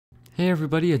Hey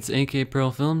everybody, it's AK Pearl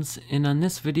Films, and on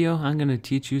this video I'm going to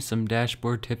teach you some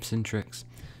dashboard tips and tricks.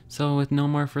 So with no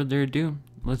more further ado,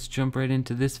 let's jump right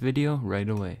into this video right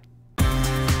away.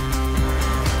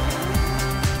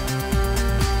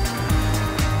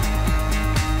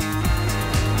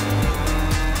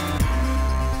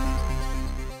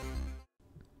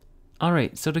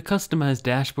 Alright, so to customize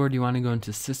dashboard you want to go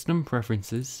into System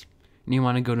Preferences, and you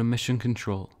want to go to Mission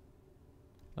Control.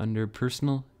 Under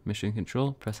Personal, Mission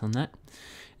Control, press on that.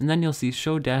 And then you'll see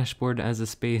Show Dashboard as a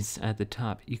space at the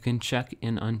top. You can check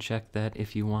and uncheck that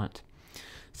if you want.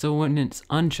 So when it's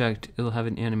unchecked, it'll have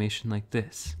an animation like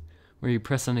this, where you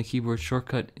press on a keyboard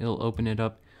shortcut, it'll open it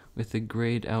up with a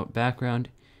grayed out background,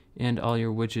 and all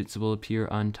your widgets will appear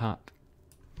on top.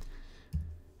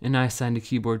 And I assigned a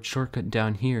keyboard shortcut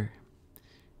down here.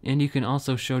 And you can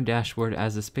also show dashboard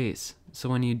as a space. So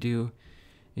when you do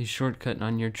a shortcut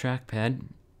on your trackpad,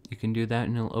 you can do that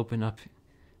and it'll open up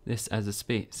this as a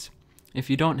space. If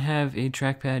you don't have a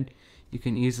trackpad, you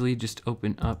can easily just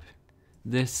open up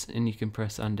this and you can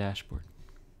press on dashboard.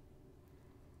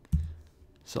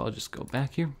 So I'll just go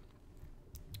back here.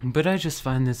 But I just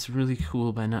find this really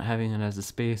cool by not having it as a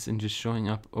space and just showing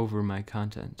up over my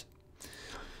content.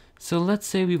 So let's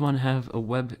say we want to have a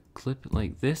web clip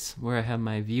like this, where I have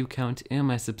my view count and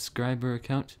my subscriber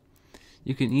account.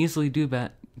 You can easily do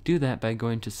that by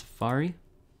going to Safari,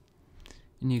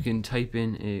 and you can type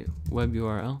in a web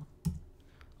URL.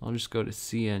 I'll just go to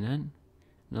CNN, and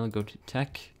I'll go to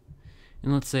Tech,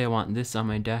 and let's say I want this on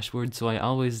my dashboard so I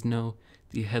always know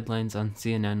the headlines on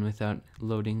CNN without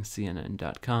loading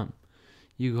CNN.com.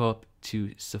 You go up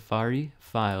to Safari,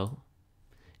 File,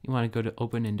 you want to go to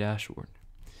Open in Dashboard.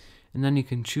 And then you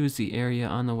can choose the area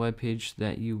on the web page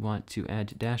that you want to add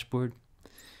to dashboard.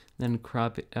 Then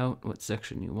crop it out what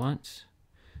section you want.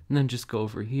 And then just go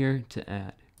over here to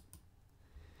add.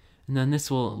 And then this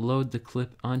will load the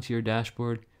clip onto your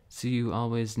dashboard so you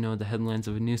always know the headlines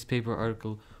of a newspaper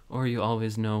article, or you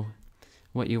always know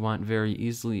what you want very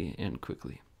easily and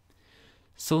quickly.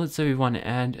 So let's say we want to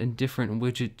add a different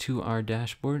widget to our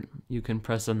dashboard. You can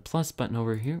press on the plus button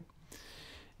over here,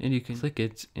 and you can click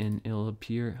it and it'll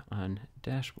appear on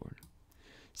dashboard.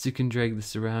 So you can drag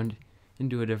this around and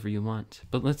do whatever you want.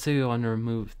 But let's say we want to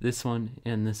remove this one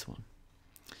and this one.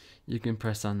 You can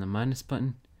press on the minus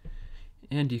button,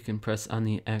 and you can press on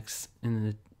the X in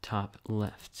the top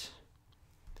left.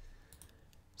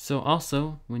 So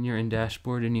also, when you're in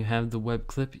dashboard and you have the web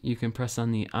clip, you can press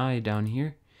on the eye down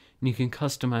here, and you can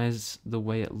customize the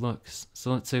way it looks.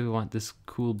 So let's say we want this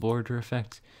cool border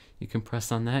effect. You can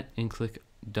press on that and click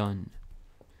Done.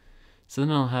 So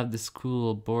then I'll have this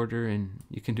cool border, and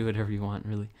you can do whatever you want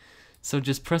really. So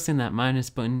just pressing that minus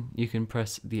button, you can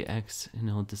press the X and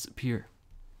it'll disappear.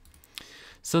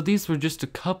 So these were just a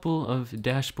couple of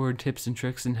dashboard tips and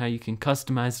tricks and how you can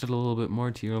customize it a little bit more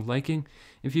to your liking.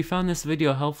 If you found this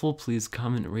video helpful, please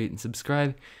comment, rate, and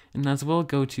subscribe. And as well,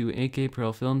 go to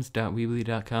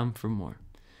akpearlfilms.weebly.com for more.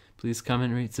 Please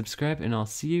comment, rate, subscribe, and I'll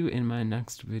see you in my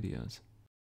next videos.